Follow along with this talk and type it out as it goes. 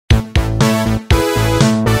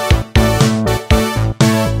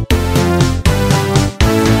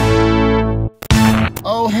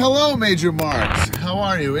Major Marks. How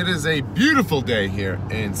are you? It is a beautiful day here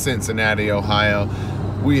in Cincinnati, Ohio.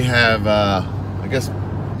 We have, I guess,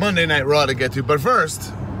 Monday Night Raw to get to. But first,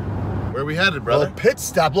 where are we headed, brother? Well, pit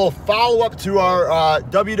stop, a little follow-up to our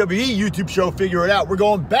WWE YouTube show, Figure It Out. We're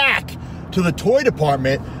going back to the toy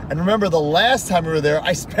department. And remember, the last time we were there,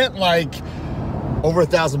 I spent like over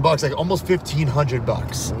 $1,000, like almost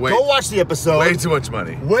 $1,500. Go watch the episode. Way too much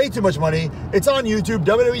money. Way too much money. It's on YouTube,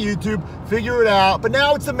 WWE YouTube, Figure It Out. But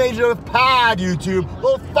now it's the Major Pod YouTube,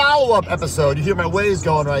 little follow-up episode. You hear my waves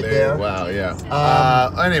going right there. Wow, yeah.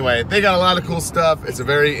 Anyway, they got a lot of cool stuff. It's a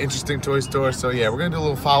very interesting toy store. So yeah, we're gonna do a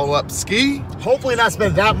little follow-up ski. Hopefully not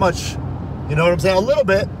spend that much, you know what I'm saying? A little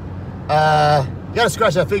bit. You gotta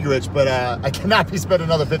scratch that figure itch, but I cannot be spending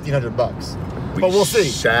another $1,500. But we'll see.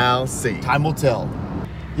 Shall see. Time will tell.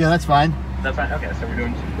 Yeah, that's fine. That's fine. Okay, so we're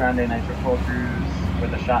doing 2 Grande Nitro Full Cruise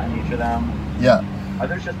with a shot in each of them. Yeah. Are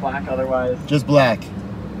those just black otherwise? Just black.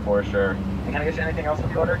 For sure. And can I get you anything else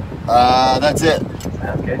with the order? That's it.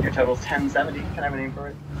 Sounds good. Your total's 1070. Can I have a name for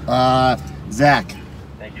it? Zach.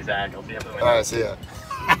 Thank you, Zach. I'll see you up the window. All right, see ya.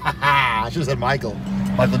 I should have said Michael.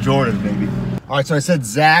 Michael Jordan, baby. All right, so I said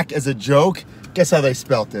Zach as a joke. Guess how they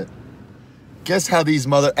spelt it? Guess how these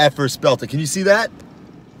mother effers spelt it. Can you see that?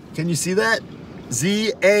 Can you see that?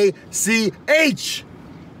 Z-A-C-H.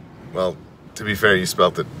 Well, to be fair, you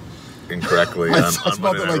spelt it incorrectly. I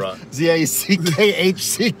spelled it like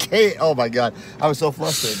Z-A-C-K-H-C-K. Oh my God, I was so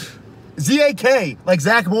flustered. Z-A-K, like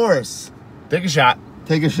Zach Morris. Take a shot.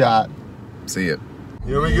 Take a shot. See it.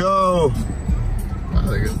 Here we go.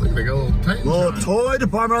 Wow, they got a little Titantron. Little toy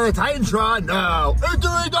department on the Titantron. Now,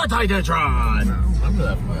 entering the Titantron. I remember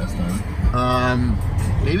that from last time.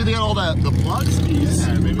 Maybe they got all the plug skis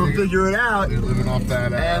from Figure It Out. They're living off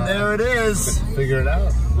that. And there it is. Figure It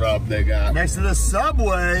Out rub they got. Next to the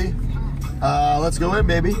subway. Let's go in,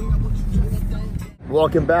 baby.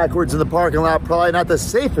 Walking backwards in the parking lot, probably not the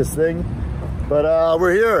safest thing, but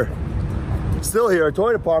we're here. Still here,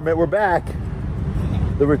 toy department, we're back.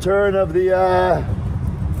 The return of the,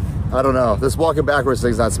 I don't know, this walking backwards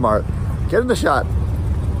thing's not smart. Get in the shot.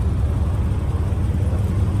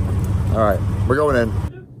 All right, we're going in.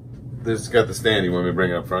 They just got the stand. You want me to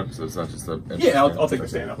bring it up front so it's not just a... Yeah, I'll take the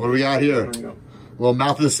stand up. What do we got here? Little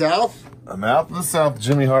Mouth of the South? A Mouth of the South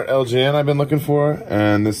Jimmy Hart LJN I've been looking for.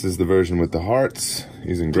 And this is the version with the hearts.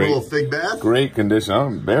 He's in great... A little fig bath? Great condition. Oh,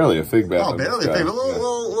 barely a fig bath. Oh, barely a fig bath.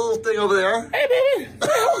 Little thing over there. Hey, baby!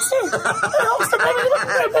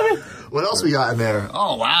 What else we got in there?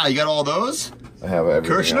 Oh, wow, you got all those? I have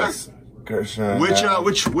everything Kirshner? else. Kirshner. Which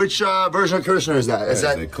version of Kirshner is that? Is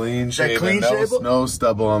that a clean shave? Clean shave? No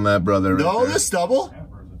stubble on that, brother. No, right the stubble.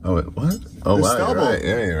 Oh, wait, what? Oh, The wow, stubble. You're right.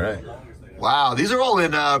 Yeah, you're right. Wow, these are all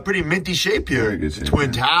in pretty minty shape here. Very good shape.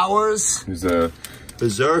 Twin Towers. He's a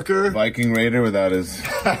Berserker. Viking Raider without his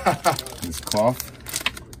his cloth.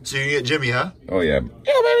 So you can get Jimmy, huh? Oh, yeah. Yeah, baby,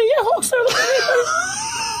 yeah, Hulkster.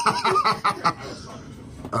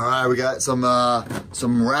 All right, we got some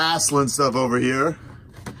wrestling stuff over here.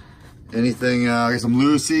 Anything? Got some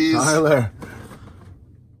Lucy's. Tyler.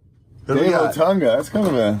 Who do we Dave got? Otunga. That's kind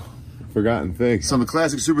of a forgotten thing. Some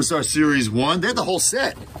Classic Superstar Series 1. They had the whole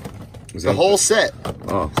set. Was The that whole set.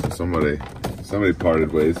 Oh, so somebody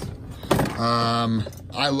parted ways.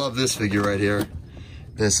 I love this figure right here.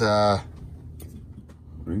 This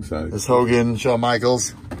Ringside. this Hogan, Shawn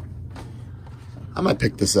Michaels. I might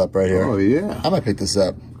pick this up right here. Oh, yeah. I might pick this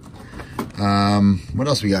up. What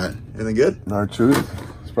else we got? Anything good? R-Truth.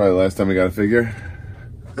 It's probably the last time we got a figure.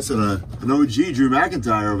 That's an OG Drew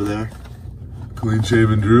McIntyre over there. Clean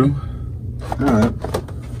shaven Drew. All right.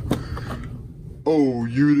 Oh,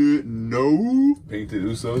 you didn't know? Painted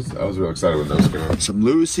Usos. I was real excited when those came out. Some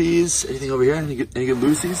Lucy's. Anything over here? Any good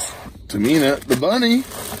Lucy's? Tamina, the bunny.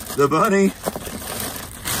 The bunny.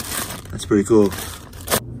 That's pretty cool.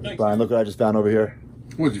 Brian, look what I just found over here.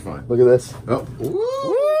 What'd you find? Look at this. Oh,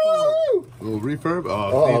 woo! Little refurb. Oh,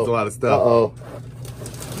 Uh-oh. it needs a lot of stuff. Uh-oh.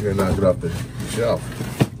 You're gonna knock it off the shelf.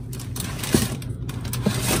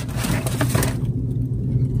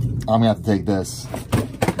 I'm gonna have to take this.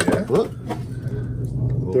 Yeah. Look.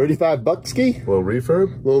 35 bucks ski. Little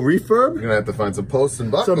refurb. Little refurb. You're gonna have to find some posts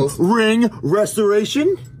and Some buckles. ring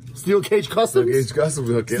restoration. Steel Cage Customs. Gauge Custom.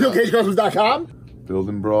 SteelCageCustoms.com. Build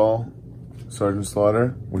and Brawl. Sergeant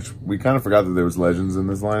Slaughter, which we kind of forgot that there was legends in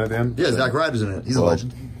this line at the end. Yeah, Zack Ryder's in it. He's a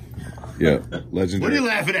legend. Yeah, legendary. What are you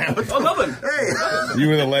laughing at? Oh, nothing. Hey. You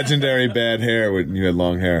were the legendary bad hair when you had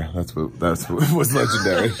long hair. That's what was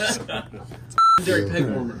legendary. Legendary peg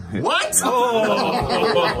warmer. What?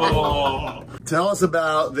 Oh. Tell us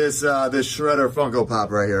about this this Shredder Funko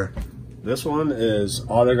Pop right here. This one is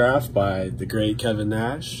autographed by the great Kevin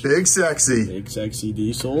Nash. Big Sexy. Big Sexy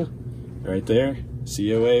Diesel. right there.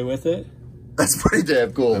 COA with it. That's pretty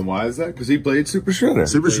damn cool. And why is that? Because he played Super Shredder.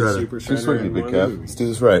 Super Shredder. Super Too Shredder sweet, in big one of the Kev. movies. Let's do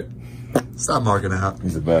this right. Stop marking out.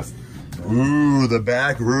 He's the best. Ooh, the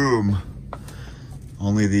back room.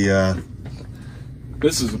 Only the,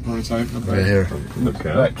 This is a prototype. right here.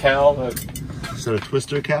 Okay. That cow, Is that a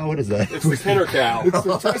Twister cow? What is that? it's the Kenner cow. It's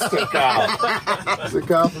the Twister cow. It's the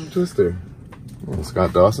cow from Twister. Oh,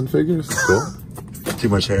 Scott Dawson figures. Cool. Too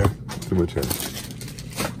much hair. Too much hair.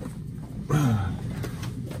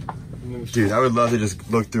 Dude, I would love to just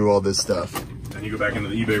look through all this stuff. And you go back into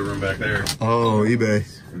the eBay room back there. Oh, eBay.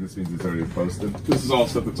 And this means it's already posted. This is all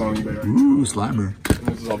stuff that's on eBay right now. Ooh, Slimer. And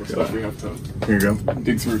this is all the stuff we have to Here you go.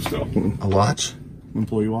 dig through still. A watch?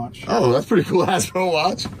 Employee watch. Oh, that's pretty cool. Hasbro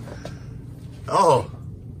watch. Oh.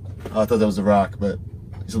 I thought that was a rock, but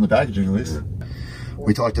it's on the packaging at least.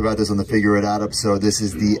 We talked about this on the Figure It Out episode. This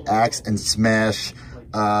is the Axe and Smash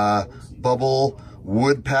bubble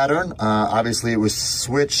wood pattern. Obviously, it was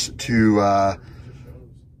switched to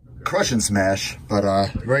Crush and Smash, but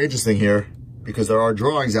very interesting here because there are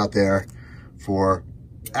drawings out there for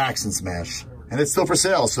Axe and Smash, and it's still for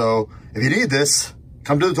sale. So if you need this,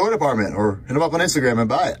 come to the toy department or hit them up on Instagram and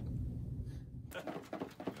buy it.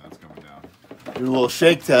 That's coming down. Do a little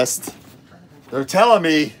shake test. They're telling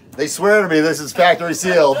me, they swear to me this is factory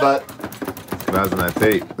sealed, but That's that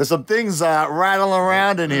tape. there's some things rattling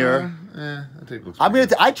around in here. That tape looks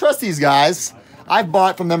I trust these guys. I've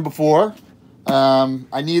bought from them before.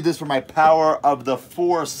 I need this for my Power of the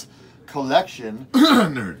Force collection.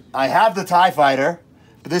 nerd. I have the TIE Fighter,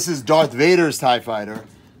 but this is Darth Vader's TIE Fighter.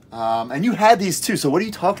 And you had these too, so what are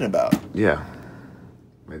you talking about? Yeah.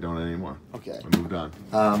 They don't anymore. Okay. I moved on.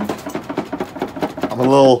 I'm a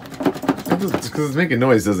little... Just because it's making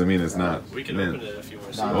noise doesn't mean it's not. We can mint. open it if you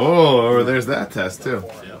want to see. Oh, there's that test too.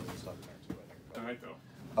 Yeah. All right, though.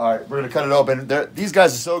 All right, we're gonna cut it open. These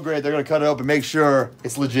guys are so great. They're gonna cut it open, make sure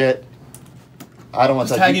it's legit. I don't want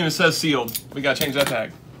This to tag even says sealed. We gotta change that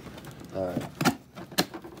tag. All right.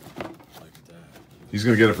 He's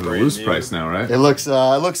gonna get it for the loose new. price now, right? It looks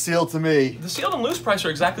sealed to me. The sealed and loose price are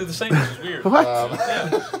exactly the same, which is weird. What? Yeah.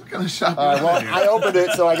 What kind of shop? All right, well, I opened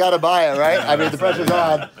it, so I gotta buy it, right? I mean, the pressure's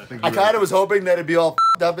on. I kind of was hoping that it'd be all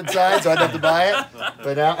f***ed up inside, so I'd have to buy it.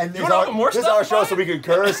 But now, and this wanna open more is stuff, our show, Brian? so we could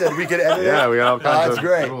curse and we could edit it. Yeah, we got all kinds That's of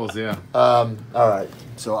great. rules. Yeah. All right.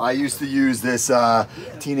 So I used to use this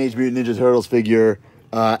Teenage Mutant Ninja Turtles figure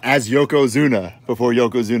as Yokozuna before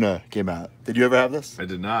Yokozuna came out. Did you ever have this? I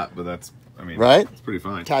did not, but that's. I mean, Right? It's pretty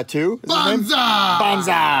fine. Tattoo? Is his name? Banzai!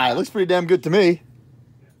 Banzai! Looks pretty damn good to me.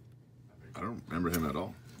 I don't remember him at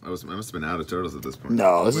all. I must have been out of Turtles at this point.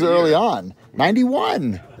 No, this is What early year? on.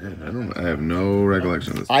 91. Yeah, I have no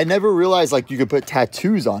recollection of this. I never realized like you could put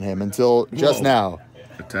tattoos on him until just Whoa. now.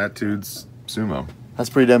 A tattooed sumo. That's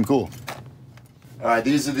pretty damn cool. All right,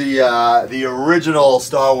 these are the original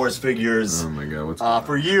Star Wars figures. Oh my god, what's going on?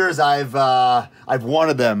 For years, I've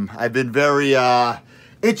wanted them. I've been very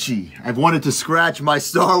itchy. I've wanted to scratch my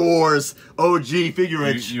Star Wars OG figure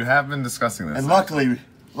itch. You have been discussing this. And luckily,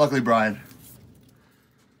 Brian,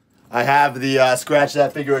 I have the scratch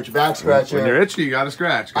that figure itch back scratcher. When you're itchy, you got to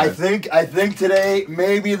scratch. I Guys. think today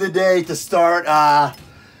may be the day to start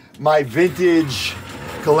my vintage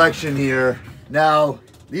collection here. Now,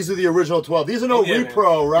 these are the original 12. These are no Yeah, man.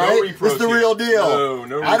 repro, right? No this repros is the here. real deal.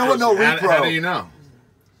 No I don't want no repros. repro. How do you know?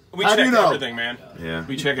 We How do check you know? everything, man. Yeah.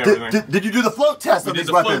 We check everything. Did you do the float test We on did these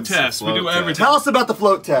the weapons? float test. We Float do test. everything. Tell us about the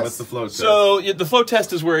float test. What's the float test? So the float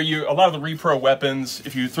test is where a lot of the repro weapons,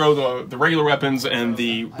 if you throw the regular weapons and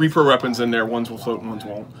the repro weapons in there, ones will float and ones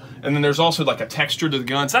won't. And then there's also like a texture to the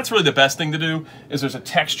guns. That's really the best thing to do. Is there's a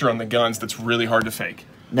texture on the guns that's really hard to fake,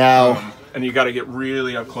 Now, and you got to get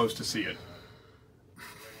really up close to see it.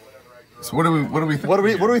 So what do we think? what are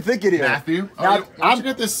we thinking here? Matthew? Now, Why don't you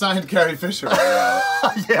get this signed Carrie Fisher?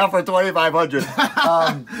 yeah, for 2,500.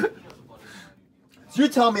 So you're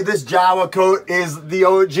telling me this Jawa coat is the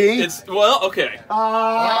OG? It's okay.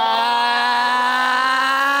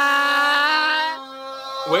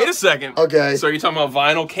 Wait a second. Okay. So are you talking about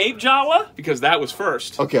vinyl cape Jawa? Because that was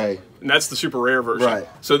first. Okay. And that's the super rare version. Right.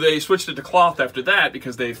 So they switched it to cloth after that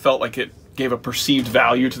because they felt like it gave a perceived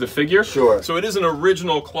value to the figure. Sure. So it is an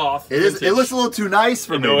original cloth. It is. It vintage. looks a little too nice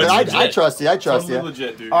for me. No, But it's I legit. trust you. I trust Totally you.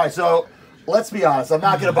 legit, dude. All right. So let's be honest. I'm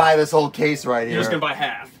not gonna buy this whole case right here. You're just gonna buy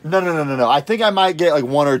half. No. I think I might get like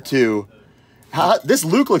one or two. This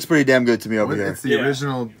Luke looks pretty damn good to me over here. It's the Yeah.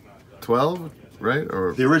 original 12, right?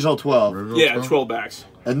 Or The original 12, original Yeah, 12? 12 backs.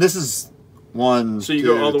 and this is one. So you two,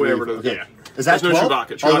 go all the way three, over to okay. yeah. Is that There's no 12?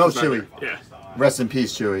 Chewbacca. Oh, no, Chewbacca's not Chewie. there. Yeah. Rest in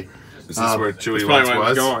peace, Chewie. Is this where Chewie That's once probably why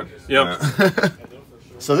was? it's going. Yep.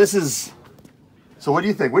 So this is So what do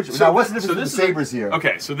you think? What's the difference between the this sabers here?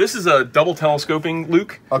 Okay, so this is a double telescoping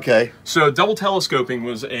Luke. Okay. So double telescoping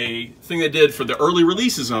was a thing they did for the early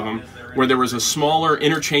releases of them, where there was a smaller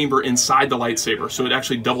inner chamber inside the lightsaber, so it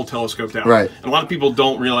actually double telescoped out. Right. And a lot of people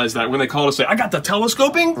don't realize that when they call to say, "I got the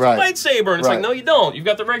telescoping lightsaber," and it's like, no, you don't. You've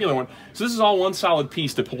got the regular one. So this is all one solid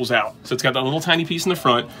piece that pulls out. So it's got that little tiny piece in the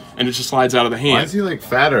front, and it just slides out of the hand. Why is he like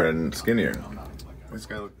fatter and skinnier? This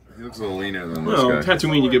guy he looks a little leaner than this Well, guy.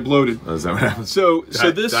 Tatooine, you get bloated. Oh, is that what happens? So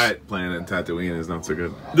this diet plan in Tatooine is not so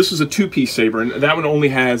good. This is a 2-piece saber, and that one only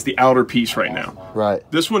has the outer piece right now. Right.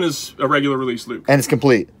 This one is a regular release Luke. And it's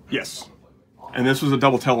complete. Yes. And this was a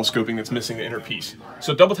double telescoping that's missing the inner piece.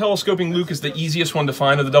 So double telescoping Luke is the easiest one to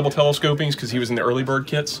find of the double telescopings because he was in the early bird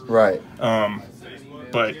kits. Right.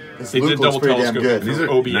 But This they Luke did looks double pretty damn telescoping. good. for These are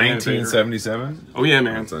Obi and Vader. 1977. Oh yeah,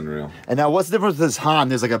 man. That's unreal. And now what's the difference with this Han?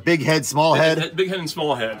 There's like a big head, small head. Big head and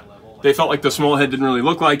small head. They felt like the small head didn't really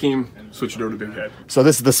look like him. Switched it over to big head. So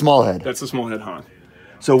this is the small head. That's the small head Han.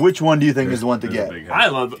 So which one do you think is the one to get? Big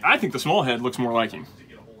head. I think the small head looks more like him.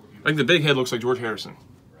 I think the big head looks like George Harrison.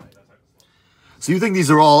 So you think these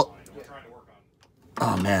are all...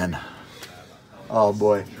 Oh, man. Oh,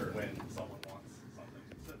 boy.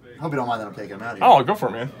 I hope you don't mind that I'm taking them out here. Oh, go for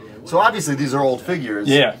it, man. So obviously these are old figures.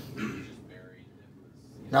 Yeah.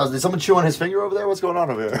 Now, is someone chew on his finger over there? What's going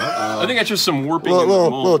on over here? I think that's just some warping in the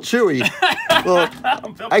little mold. chewy.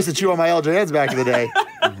 I used to chew on my LJNs back in the day.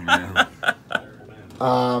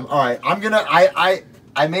 All right, I'm gonna.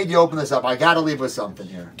 I made you open this up. I gotta leave with something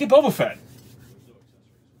here. Get Boba Fett.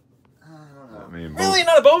 I mean, Really?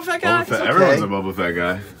 Not a Boba Fett guy? Boba Fett. okay. Everyone's a Boba Fett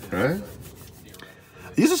guy, right?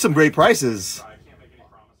 These are some great prices.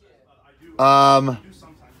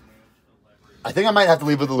 I think I might have to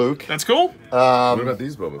leave with the Luke. That's cool. What about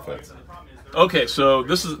these Boba Fetts? Okay, so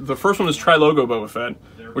this is the first one is Tri-Logo Boba Fett,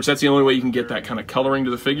 which that's the only way you can get that kind of coloring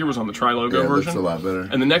to the figure was on the Tri-Logo Yeah, it version. looks a lot better.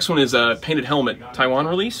 And the next one is a painted helmet, Taiwan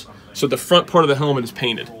release. So the front part of the helmet is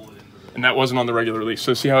painted, and that wasn't on the regular release.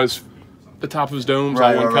 So see how the top of his dome's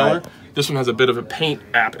Right, all one right, color? right. This one has a bit of a paint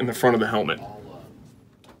app in the front of the helmet.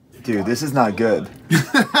 Dude, this is not good.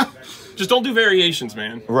 Just don't do variations,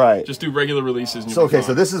 man. Right. Just do regular releases. And So you'll be okay, so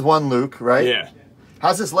fine. this is one Luke, right? Yeah.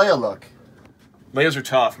 How's this Leia look? Leia's are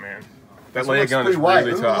tough, man. That Leia Looks gun is pretty white.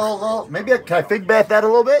 really Ooh, tough. maybe can I fig bath that a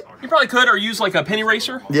little bit? You probably could, or use like a pin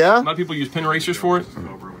eraser. Yeah? A lot of people use pin erasers for it.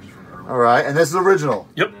 All right, and this is original.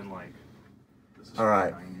 Yep. All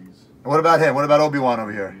right. And what about him? What about Obi-Wan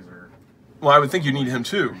over here? Well, I would think you need him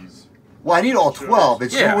too. Well, I need all 12.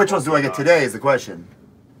 It's Yeah. which ones do I get today is the question.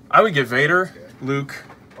 I would get Vader, Luke.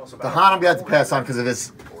 The Han I'm going to have to pass on because of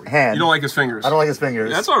his hand. You don't like his fingers. I don't like his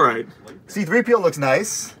fingers. That's all right. C-3PO looks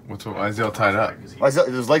nice. Why is he all tied up? Why is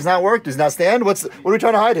his legs not work? Does he not stand? What are we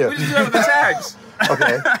trying to hide here? We just do that with the tags.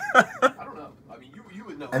 Okay.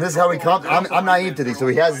 And this is how we come. I'm naive to these, so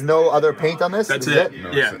he has no other paint on this? That's This is it.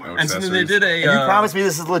 No, Yeah. no And so then they accessories. did a. And you promised me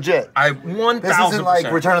this is legit. I This 1,000%. isn't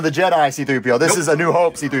like Return of the Jedi C-3PO. This is a New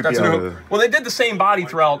Hope C-3PO. That's a New Hope. Well, they did the same body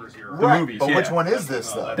throughout the Right, movies. but yeah. which one is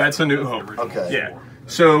this, though? That's a New Hope. Okay. Yeah.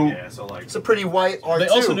 So It's a pretty white R2. they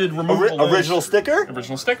also did removable Original legs. sticker?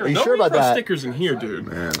 Original sticker. Are you Don't sure about throw that? stickers in here, dude.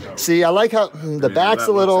 Man. See, I like how the back's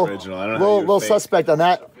that a little, looks original. I don't know how you would little fake- suspect on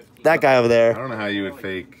that guy over I there. don't know how you would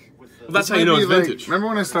fake. Well, that's how Might you know be it's like- vintage. Remember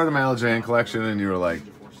when I started my LJN collection and you were like,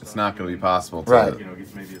 it's not going to be possible to, Right.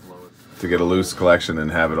 to get a loose collection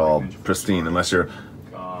and have it all pristine unless you're.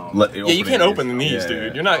 Yeah, you can't open these,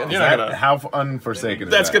 dude. You're not gonna. How unforsaken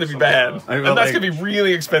is That's that? gonna be bad. I mean, And that's like- gonna be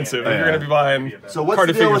really expensive if Yeah. you're gonna be buying. So what's the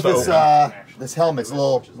Cardi deal with figures this to open. this helmet? It's a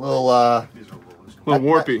little little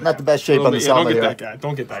warpy. not the best shape on the Yeah, don't helmet get here. that guy.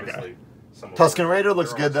 Don't get that guy. Tusken Raider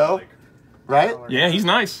looks good though, right? Yeah, he's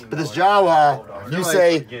nice. But this Jawa, you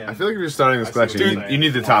say I feel like if you're starting this collection, you need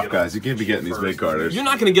the top guys. You can't be getting these big carders. You're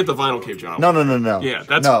not gonna get the vinyl cape job. no. Yeah,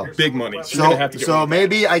 that's no. big money. So, you're gonna have to get So one.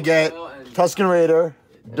 maybe I get Tusken Raider,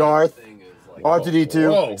 Darth,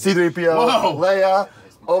 R2D2, Whoa. C-3PO, Whoa. Leia,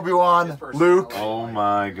 Obi-Wan, Luke. Oh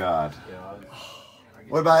my god.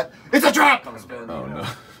 What about? It's a trap. Oh no.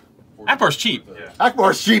 Akbar's cheap.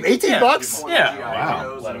 Akbar's cheap, 18 bucks. Yeah.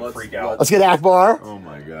 Wow. Let him freak out. Let's get Akbar. Oh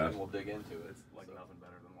my god.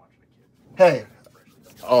 Hey.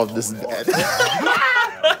 Oh, this is bad.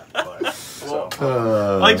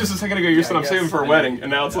 Like just a second ago, you said I'm saving for a wedding,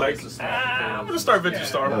 and now it's like, I'm gonna start vintage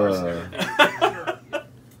Star Wars.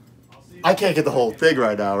 I can't get the whole thing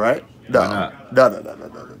right now, right? No. not? No.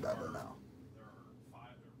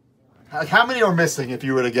 Like, how many are missing if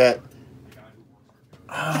you were to get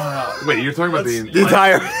Wait, you're talking about the the.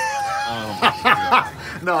 entire?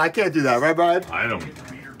 No, I can't do that, right, bud? I don't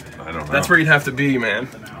know. That's where you'd have to be, man.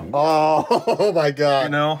 Oh my God. You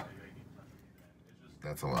know.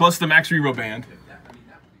 That's a lot. Plus the Max Rebo band.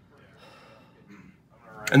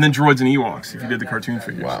 And then droids and Ewoks if you did the cartoon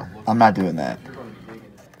figures. Wow. I'm not doing that.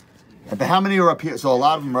 But how many are up here? So a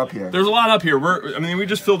lot of them are up here. There's a lot up here. I mean, we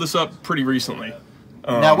just filled this up pretty recently.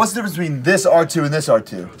 Now, what's the difference between this R2 and this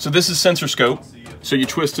R2? So this is sensor scope. So you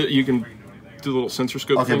twist it, you can do a little sensor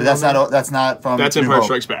scope. Okay, but that's not from. That's Empire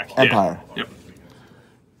Strikes Back. Empire. Yeah. Yep.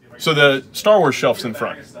 So the Star Wars shelf's in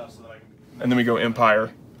front, and then we go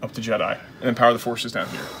Empire up to Jedi, and then Power of the Force is down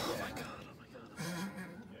here.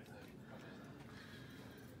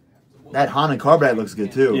 That Han and Carbonite looks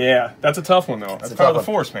good too. Yeah, that's a tough one though. That's Power of the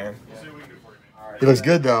Force, man. He looks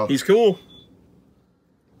good though. He's cool.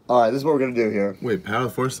 All right, this is what we're gonna do here. Wait, Power of the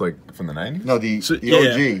Force, like from the 90s? No, the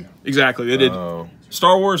OG. Exactly. They did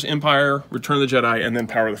Star Wars, Empire, Return of the Jedi, and then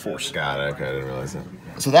Power of the Force. Got it. Okay, I didn't realize that.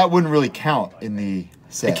 So that wouldn't really count in the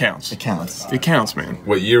set. It counts. It counts. It counts, man.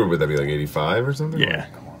 What year would that be? Like 85 or something? Yeah.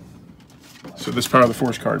 So this Power of the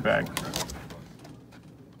Force card bag.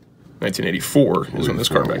 1984 is when this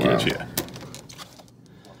card back is, yeah.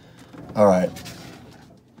 All right.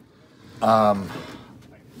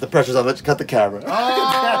 The pressure's on. Let's cut the camera.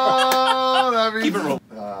 Oh, that means Keep it rolling.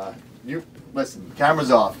 You listen. Camera's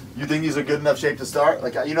off. You think these are good enough shape to start?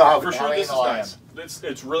 Like you know how For how sure, this is anal I nice. am.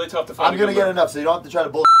 It's really tough to find. I'm gonna a good get loop. enough, so you don't have to try to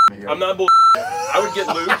bull me here. I'm not bull. I would get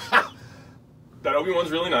Luke. That Obi-Wan's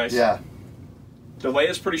really nice. Yeah. The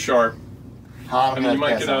Leia's pretty sharp. Han, I mean, you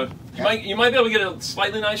might get you might be able to get a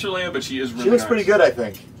slightly nicer Leia, but she is really She looks nice. pretty good, I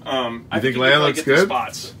think. I think you Leia can, looks get good? The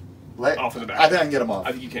spots off of the back. I think I can get them off.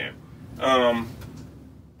 I think you can.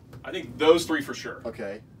 I think those three for sure.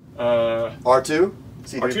 Okay. R2.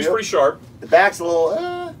 R2's pretty sharp. The back's a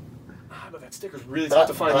little. But that sticker's really tough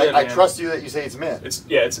to find. I trust you that you say it's mint.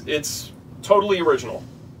 It's totally original.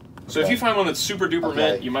 So if you find one that's super duper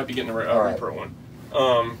mint, you might be getting a repro one.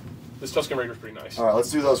 This Tusken Raider's pretty nice. All right, let's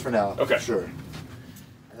do those for now. Okay. Sure. And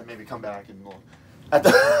then maybe come back and we'll.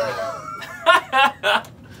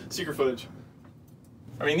 Secret footage.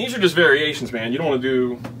 I mean, these are just variations, man. You don't want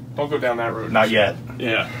to don't go down that road. Not yet.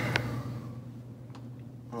 Yeah.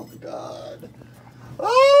 Oh my god.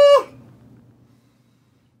 Oh!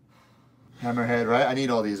 Hammerhead, right? I need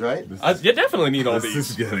all these, right? You definitely need all This these.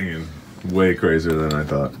 is getting way crazier than I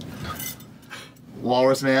thought.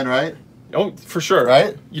 Walrus Man, right? Oh, for sure.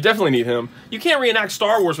 Right? You definitely need him. You can't reenact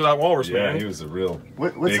Star Wars without Walrus Yeah, Man. he was a real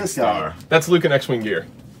What's big this star. guy? That's Luke in X-Wing gear.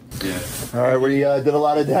 Yeah. All right, we did a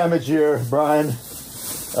lot of damage here, Brian.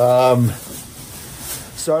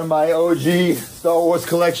 Starting my OG Star Wars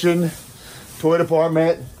collection, toy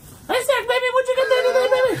department. Hey, Zach, baby, what'd you get there today,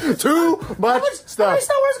 baby? Too much stuff. How many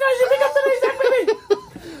Star Wars guys you pick up today, Zach, baby?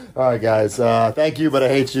 All right, guys. Thank you, but I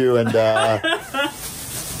hate you. And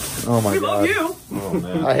oh my We god, love you. Oh,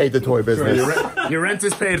 man. I hate the toy business. Your rent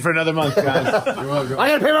is paid for another month, guys. You're welcome. I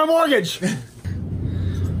gotta pay my mortgage.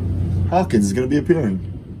 Hawkins is gonna be appearing.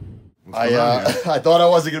 I thought I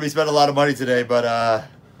wasn't gonna be spending a lot of money today, but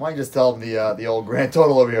why don't you just tell them the old grand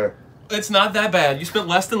total over here? It's not that bad. You spent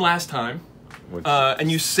less than last time.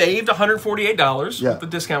 And you saved $148 with the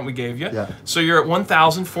discount we gave you. Yeah. So you're at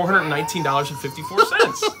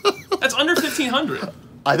 $1,419.54. That's under $1,500.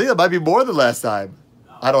 I think that might be more than last time.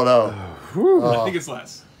 I don't know. I think it's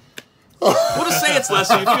less. We'll just say it's less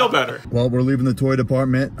so you feel better. Well, we're leaving the toy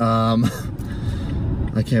department. I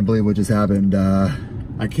can't believe what just happened.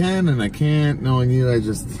 I can and I can't. Knowing you,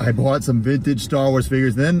 I bought some vintage Star Wars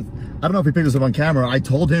figures. Then, I don't know if he picked this up on camera. I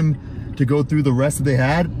told him to go through the rest that they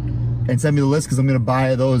had and send me the list because I'm going to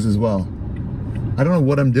buy those as well. I don't know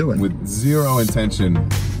what I'm doing. with zero intention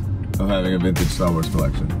of having a vintage Star Wars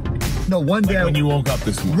collection. No, one day When you woke up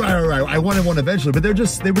this morning. Right. I wanted one eventually, but they were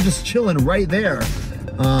just chilling right there.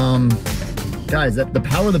 Guys, the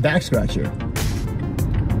power of the back scratcher,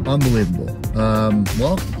 unbelievable.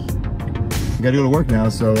 Well, I gotta go to work now,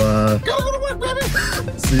 so gotta go to work, baby.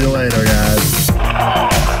 See you later, guys.